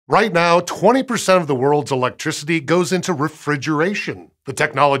Right now, 20% of the world's electricity goes into refrigeration, the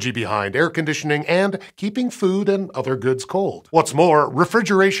technology behind air conditioning and keeping food and other goods cold. What's more,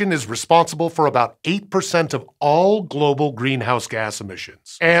 refrigeration is responsible for about 8% of all global greenhouse gas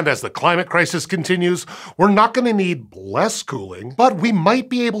emissions. And as the climate crisis continues, we're not going to need less cooling, but we might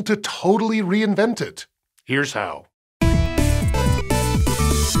be able to totally reinvent it. Here's how.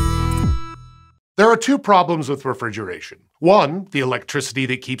 There are two problems with refrigeration. One, the electricity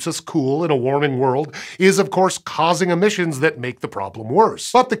that keeps us cool in a warming world is, of course, causing emissions that make the problem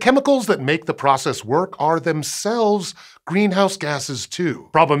worse. But the chemicals that make the process work are themselves greenhouse gases too.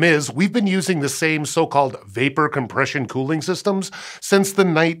 Problem is, we've been using the same so-called vapor compression cooling systems since the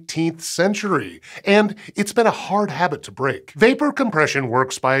 19th century, and it's been a hard habit to break. Vapor compression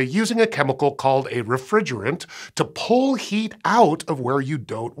works by using a chemical called a refrigerant to pull heat out of where you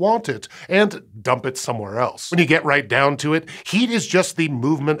don't want it and dump it somewhere else. When you get right down to it, heat is just the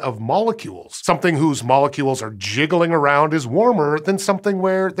movement of molecules. Something whose molecules are jiggling around is warmer than something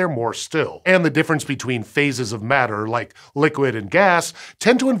where they're more still. And the difference between phases of matter, like liquid and gas,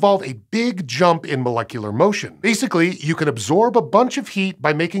 tend to involve a big jump in molecular motion. Basically, you can absorb a bunch of heat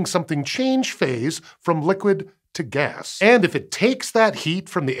by making something change phase from liquid to gas. And if it takes that heat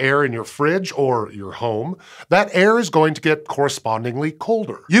from the air in your fridge or your home, that air is going to get correspondingly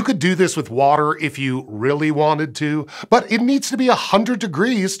colder. You could do this with water if you really wanted to, but it needs to be 100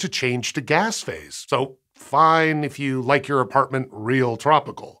 degrees to change to gas phase. So fine if you like your apartment real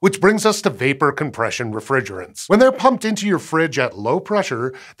tropical. Which brings us to vapor compression refrigerants. When they're pumped into your fridge at low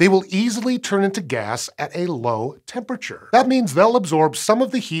pressure, they will easily turn into gas at a low temperature. That means they'll absorb some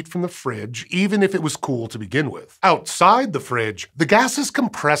of the heat from the fridge, even if it was cool to begin with. Outside the fridge, the gas is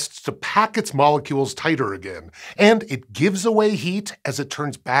compressed to pack its molecules tighter again, and it gives away heat as it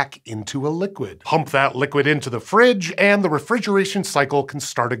turns back into a liquid. Pump that liquid into the fridge, and the refrigeration cycle can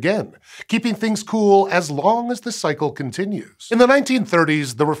start again, keeping things cool as long as the cycle continues. In the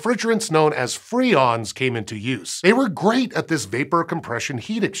 1930s, the refrigerants known as freons came into use. They were great at this vapor compression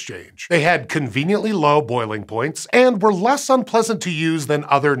heat exchange. They had conveniently low boiling points and were less unpleasant to use than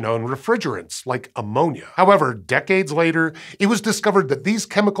other known refrigerants, like ammonia. However, decades later, it was discovered that these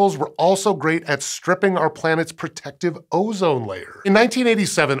chemicals were also great at stripping our planet's protective ozone layer. In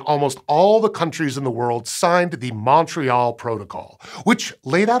 1987, almost all the countries in the world signed the Montreal Protocol, which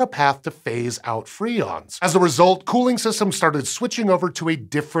laid out a path to phase out freons. As a result, cooling systems started switching over to a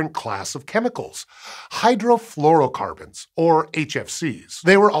different class of chemicals, hydrofluorocarbons, or HFCs.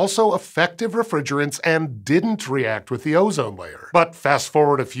 They were also effective refrigerants and didn't react with the ozone layer. But fast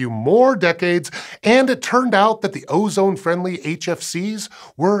forward a few more decades, and it turned out that the ozone-friendly HFCs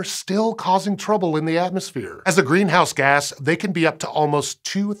were still causing trouble in the atmosphere. As a greenhouse gas, they can be up to almost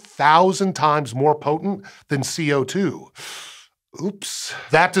 2,000 times more potent than CO2. Oops.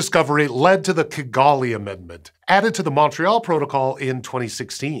 That discovery led to the Kigali Amendment, added to the Montreal Protocol in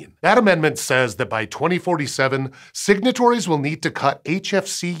 2016. That amendment says that by 2047, signatories will need to cut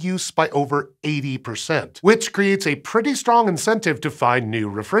HFC use by over 80%, which creates a pretty strong incentive to find new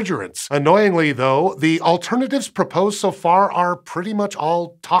refrigerants. Annoyingly, though, the alternatives proposed so far are pretty much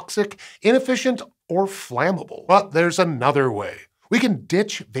all toxic, inefficient, or flammable. But there's another way. We can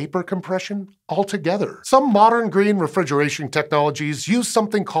ditch vapor compression altogether. Some modern green refrigeration technologies use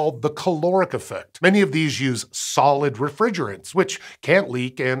something called the caloric effect. Many of these use solid refrigerants, which can't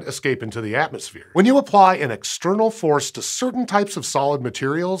leak and escape into the atmosphere. When you apply an external force to certain types of solid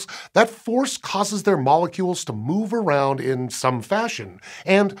materials, that force causes their molecules to move around in some fashion,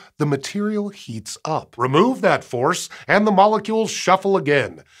 and the material heats up. Remove that force, and the molecules shuffle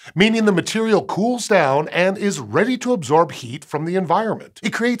again, meaning the material cools down and is ready to absorb heat from the environment.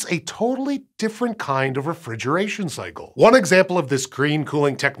 It creates a totally different kind of refrigeration cycle. One example of this green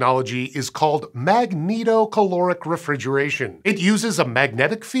cooling technology is called magnetocaloric refrigeration. It uses a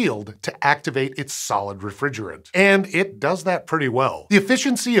magnetic field to activate its solid refrigerant, and it does that pretty well. The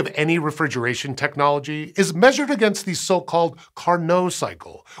efficiency of any refrigeration technology is measured against the so-called Carnot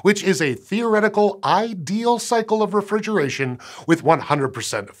cycle, which is a theoretical ideal cycle of refrigeration with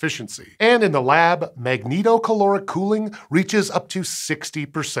 100% efficiency. And in the lab, magnetocaloric cooling reaches up to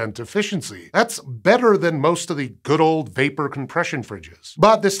 60% efficiency. That's better than most of the good old vapor compression fridges.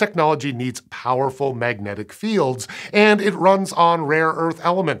 But this technology needs powerful magnetic fields, and it runs on rare earth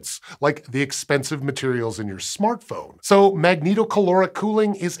elements, like the expensive materials in your smartphone. So magnetocaloric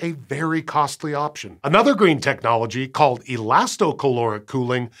cooling is a very costly option. Another green technology, called elastocaloric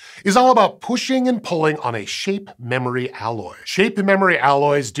cooling, is all about pushing and pulling on a shape memory alloy. Shape memory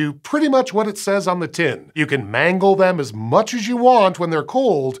alloys do pretty much what it says on the tin. You can mangle them as much as you want when they're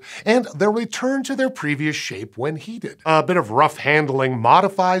cold, and they'll return to their previous shape when heated. A bit of rough handling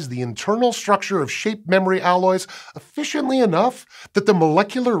modifies the internal structure of shape memory alloys efficiently enough that the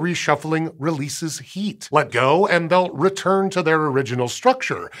molecular reshuffling releases heat. Let go, and they'll return to their original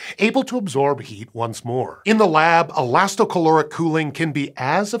structure, able to absorb heat once more. In the lab, elastocaloric cooling can be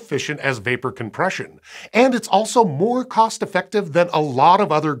as efficient as vapor compression, and it's also more cost-effective than a lot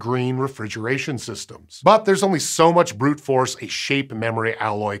of other green refrigeration systems. But there's only so much brute force a shape memory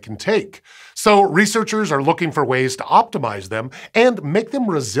alloy can take. So researchers are looking for ways to optimize them and make them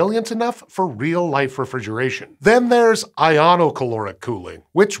resilient enough for real-life refrigeration. Then there's ionocaloric cooling,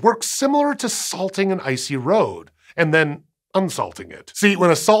 which works similar to salting an icy road, and then unsalting it. See,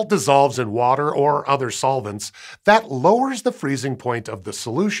 when a salt dissolves in water or other solvents, that lowers the freezing point of the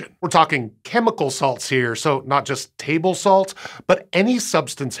solution. We're talking chemical salts here, so not just table salt, but any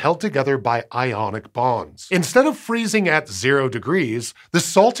substance held together by ionic bonds. Instead of freezing at 0 degrees, the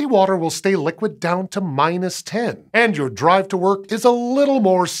salty water will stay liquid down to -10, and your drive to work is a little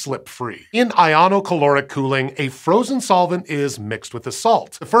more slip-free. In ionocaloric cooling, a frozen solvent is mixed with a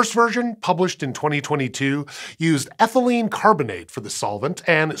salt. The first version, published in 2022, used ethylene carbonate for the solvent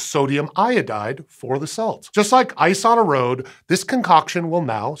and sodium iodide for the salt. Just like ice on a road, this concoction will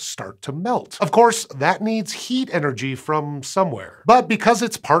now start to melt. Of course, that needs heat energy from somewhere. But because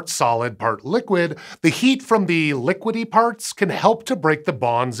it's part solid, part liquid, the heat from the liquidy parts can help to break the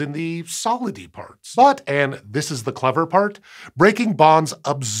bonds in the solidy parts. But, and this is the clever part, breaking bonds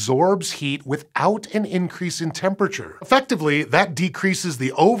absorbs heat without an increase in temperature. Effectively, that decreases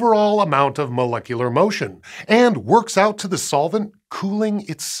the overall amount of molecular motion and works out to the solvent cooling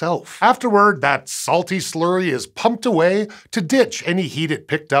itself. Afterward, that salty slurry is pumped away to ditch any heat it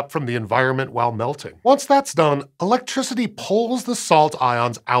picked up from the environment while melting. Once that's done, electricity pulls the salt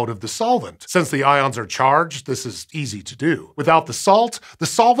ions out of the solvent. Since the ions are charged, this is easy to do. Without the salt, the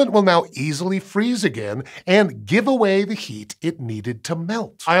solvent will now easily freeze again and give away the heat it needed to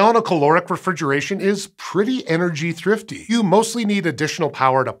melt. Ionocaloric refrigeration is pretty energy thrifty. You mostly need additional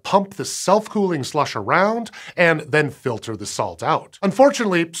power to pump the self-cooling slush around and then filter the salt out.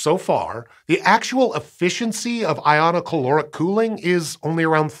 Unfortunately, so far, the actual efficiency of ionocaloric cooling is only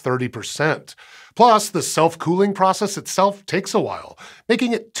around 30%. Plus, the self-cooling process itself takes a while,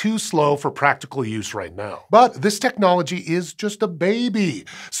 making it too slow for practical use right now. But this technology is just a baby,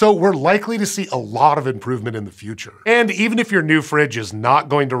 so we're likely to see a lot of improvement in the future. And even if your new fridge is not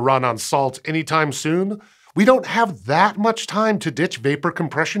going to run on salt anytime soon, we don't have that much time to ditch vapor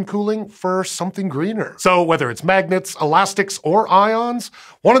compression cooling for something greener. So whether it's magnets, elastics, or ions,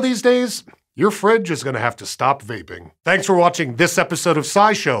 one of these days, your fridge is going to have to stop vaping. Thanks for watching this episode of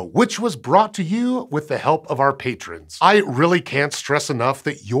SciShow, which was brought to you with the help of our patrons. I really can't stress enough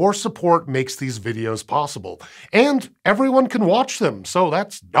that your support makes these videos possible, and everyone can watch them, so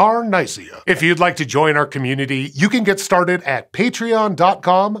that's darn nice of you. If you'd like to join our community, you can get started at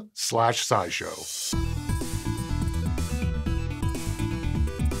patreon.com/SciShow.